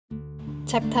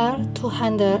Chapter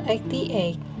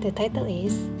 288. The title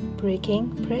is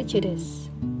Breaking Prejudice.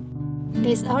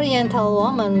 This Oriental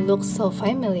woman looks so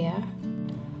familiar.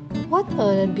 What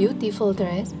a beautiful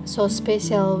dress, so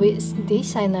special. Which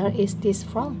designer is this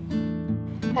from?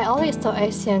 I always thought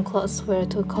Asian clothes were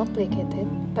too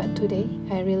complicated, but today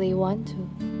I really want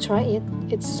to try it.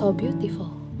 It's so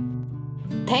beautiful.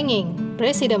 Thanking,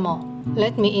 President,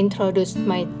 let me introduce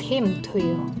my team to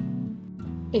you.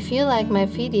 If you like my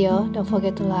video, don't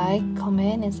forget to like,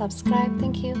 comment, and subscribe.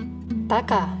 Thank you.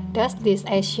 Taka, does this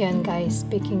Asian guy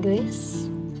speak English?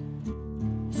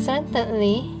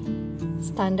 Certainly,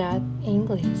 standard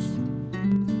English.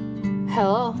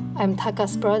 Hello, I'm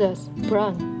Taka's brother,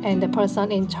 Brown, and the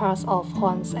person in charge of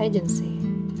Juan's agency.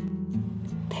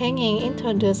 Tanging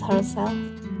introduced herself.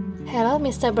 Hello,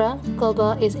 Mr. Brown.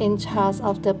 Global is in charge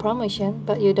of the promotion,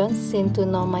 but you don't seem to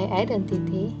know my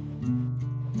identity.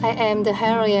 I am the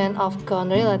heroine of Gone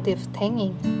Relative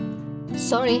Tanging.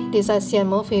 Sorry, this Asian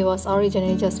movie was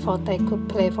originally just for they could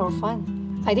play for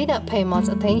fun. I didn't pay much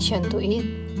attention to it.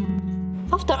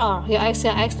 After all, your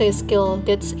Asian acting skill,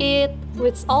 that's it.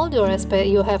 With all due respect,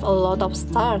 you have a lot of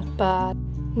stars, but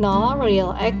no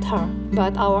real actor.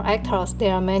 But our actors,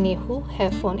 there are many who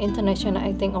have won international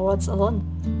acting awards alone.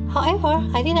 However,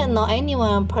 I didn't know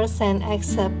anyone person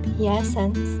except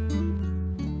Yasen.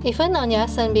 Even on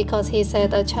Yasen because he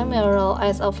said a charming role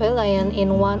as a villain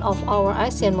in one of our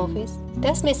Asian movies.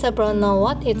 Does Mr. Brown know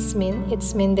what it means?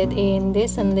 It means that in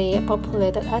decently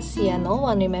populated Asia, no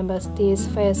one remembers this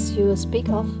face you speak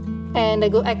of. And a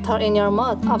good actor in your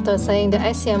mouth after saying the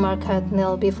Asian market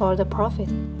kneel before the profit.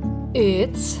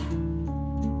 It's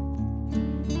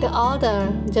the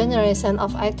older generation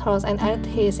of actors and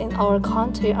artists in our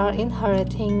country are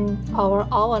inheriting our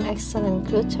own excellent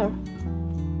culture.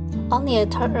 Only a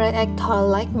third-rate actor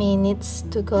like me needs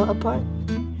to go abroad.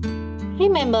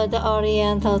 Remember the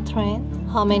Oriental trend?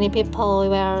 How many people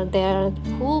were there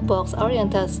who bought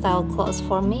Oriental-style clothes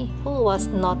for me, who was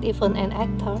not even an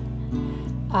actor?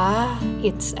 Ah,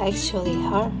 it's actually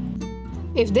her.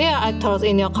 If there are actors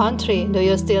in your country, do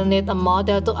you still need a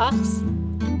model to ask?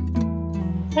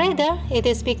 Rather, it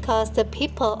is because the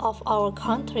people of our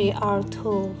country are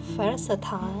too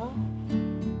versatile.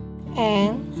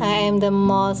 And I am the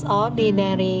most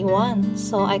ordinary one,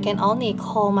 so I can only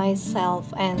call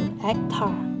myself an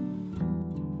actor.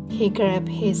 He grabbed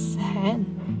his hand.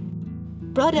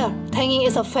 Brother, Tanging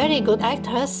is a very good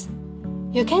actress.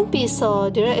 You can't be so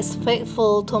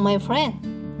disrespectful to my friend.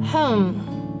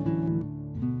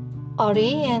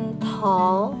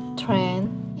 Oriental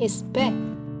trend is back.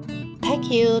 Take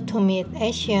you to meet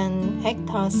Asian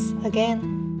actors again.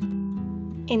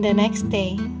 In the next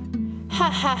day. Ha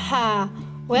ha ha!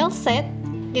 Well said.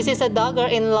 This is a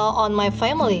daughter-in-law on my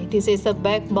family. This is the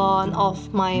backbone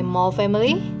of my Mo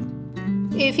family.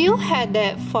 If you had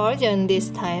that fortune this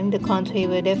time, the country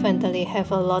will definitely have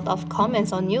a lot of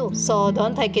comments on you. So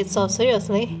don't take it so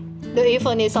seriously. The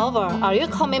event is over. Are you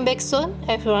coming back soon?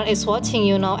 Everyone is watching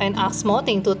you now and ask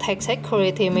Moting to take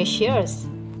security measures.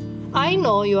 I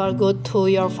know you are good to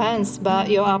your fans, but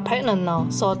you are pregnant now,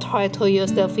 so try to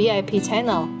use the VIP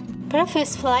channel.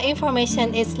 Previous flight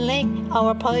information is leaked.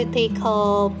 Our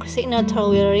political signature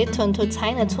will return to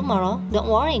China tomorrow. Don't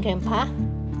worry, Grandpa.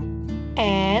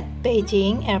 At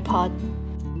Beijing Airport.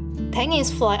 Tanging's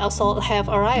flight also have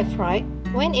arrived, right?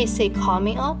 When is he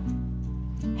coming up?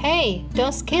 Hey,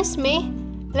 don't kiss me.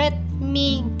 Let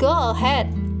me go ahead.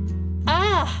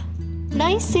 Ah,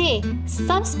 Nicey,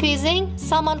 stop squeezing.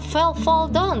 Someone fall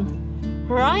down.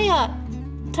 Riot.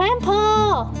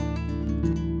 Trample.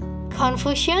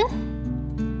 Confusion?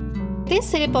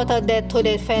 This reported that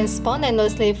today fans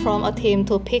spontaneously from a team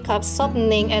to pick up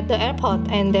something at the airport,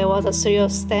 and there was a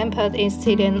serious stampede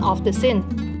incident of the scene.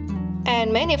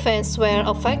 And many fans were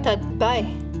affected by.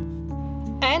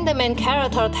 And the main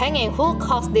character Tanging who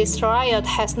caused this riot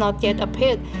has not yet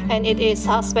appeared, and it is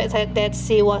suspected that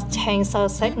she was changed her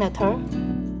signature.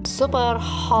 Super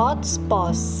hot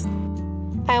spots.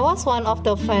 I was one of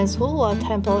the fans who were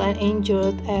trampled and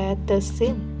injured at the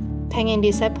scene. Tanging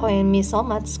disappointed me so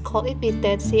much. Could it be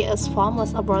that she is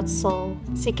famous abroad so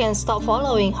she can stop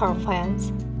following her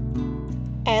fans?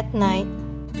 At night,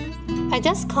 I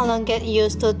just couldn't get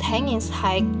used to Tanging's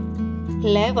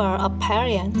high-level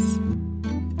appearance.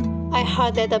 I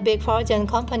heard that a big foreign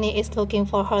company is looking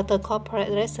for her to cooperate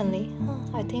recently.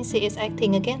 I think she is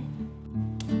acting again.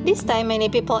 This time, many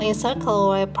people in circle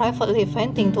were privately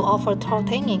venting to offer her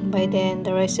Tanging. By then,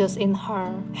 the ratios in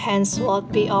her hands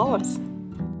would be ours.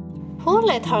 Who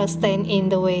let her stand in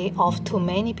the way of too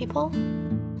many people?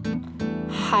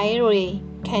 Harry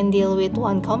can deal with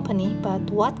one company, but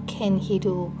what can he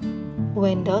do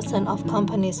when dozens of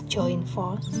companies join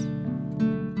force.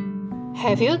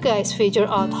 Have you guys figured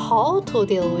out how to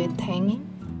deal with hanging?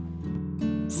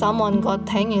 Someone got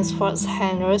hanging's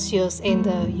first-hand ratios in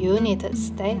the United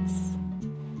States.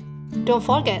 Don't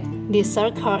forget, this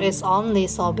circle is only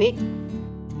so big.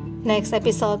 Next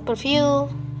episode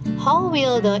preview: how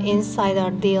will the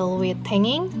insider deal with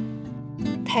hanging?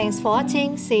 Thanks for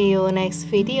watching. See you next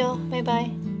video. Bye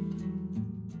bye.